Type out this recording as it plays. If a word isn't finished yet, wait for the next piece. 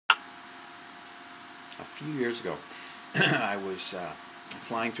a few years ago, I was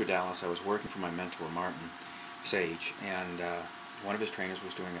flying through Dallas. I was working for my mentor, Martin Sage, and one of his trainers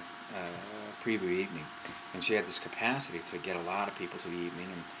was doing a preview evening, and she had this capacity to get a lot of people to the evening,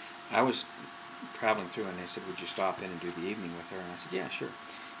 and I was traveling through, and they said, would you stop in and do the evening with her? And I said, yeah, sure.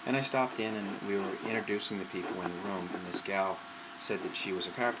 And I stopped in, and we were introducing the people in the room, and this gal said that she was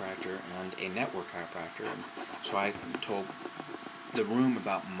a chiropractor and a network chiropractor, and so I told the room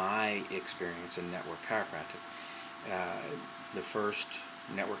about my experience in network chiropractic. The first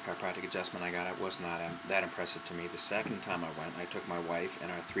network chiropractic adjustment I got, it was not that impressive to me. The second time I went, I took my wife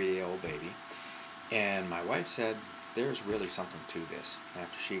and our 3-day-old baby, and my wife said, there's really something to this,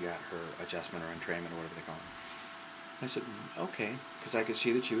 after she got her adjustment or entrainment or whatever they call it. I said, okay, because I could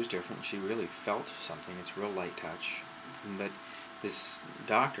see that she was different. She really felt something. It's real light touch. But this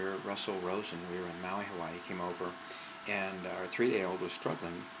doctor, Russell Rosen, we were in Maui, Hawaii, came over, and our 3-day-old was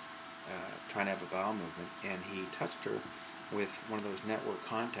struggling, trying to have a bowel movement, and he touched her with one of those network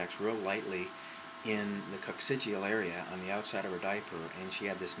contacts real lightly in the coccygeal area on the outside of her diaper, and she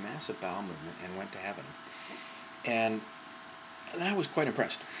had this massive bowel movement and went to heaven. And I was quite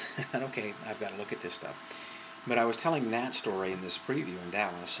impressed. I thought, okay, I've got to look at this stuff. But I was telling that story in this preview in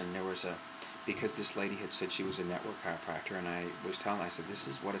Dallas, and there was because this lady had said she was a network chiropractor, and I was telling her, I said, this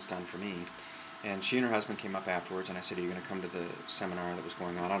is what it's done for me. And she and her husband came up afterwards, and I said, are you going to come to the seminar that was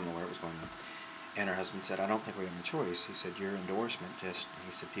going on? I don't know where it was going on. And her husband said, I don't think we have a choice. He said, your endorsement he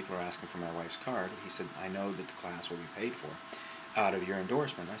said, people are asking for my wife's card. He said, I know that the class will be paid for out of your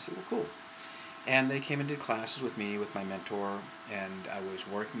endorsement. I said, well, cool. And they came and did classes with me, with my mentor, and I was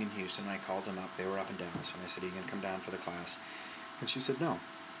working in Houston. I called them up. They were up in Dallas, and I said, are you going to come down for the class? And she said, no,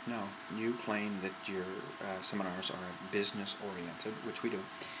 you claim that your seminars are business-oriented, which we do,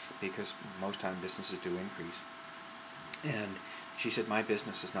 because most time businesses do increase. And she said, my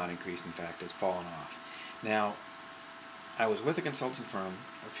business has not increased. In fact, it's fallen off. Now, I was with a consulting firm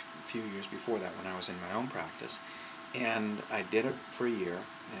a few years before that when I was in my own practice, and I did it for a year,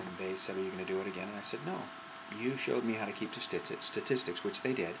 and they said, are you going to do it again? And I said, no. You showed me how to keep the statistics, which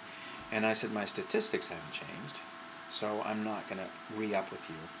they did. And I said, my statistics haven't changed, so I'm not going to re-up with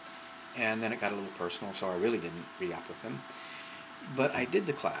you. And then it got a little personal, so I really didn't re-up with them. But I did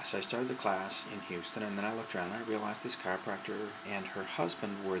the class. I started the class in Houston, and then I looked around, and I realized this chiropractor and her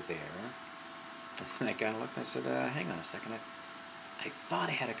husband were there. And I kind of looked, and I said, hang on a second. I thought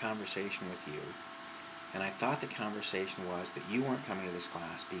I had a conversation with you. And I thought the conversation was that you weren't coming to this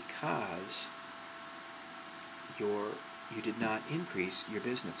class because you did not increase your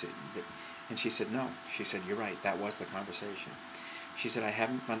business. And she said, no. She said, you're right, that was the conversation. She said, I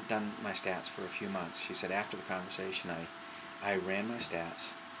haven't done my stats for a few months. She said, after the conversation, I ran my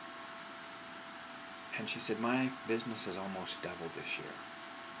stats. And she said, my business has almost doubled this year.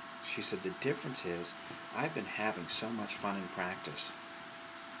 She said, the difference is I've been having so much fun in practice.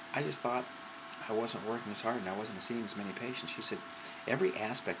 I just thought I wasn't working as hard and I wasn't seeing as many patients. She said, every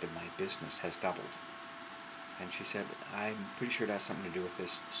aspect of my business has doubled. And she said, I'm pretty sure it has something to do with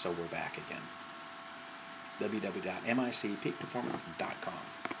this, so we're back again.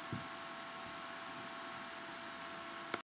 www.micpeakperformance.com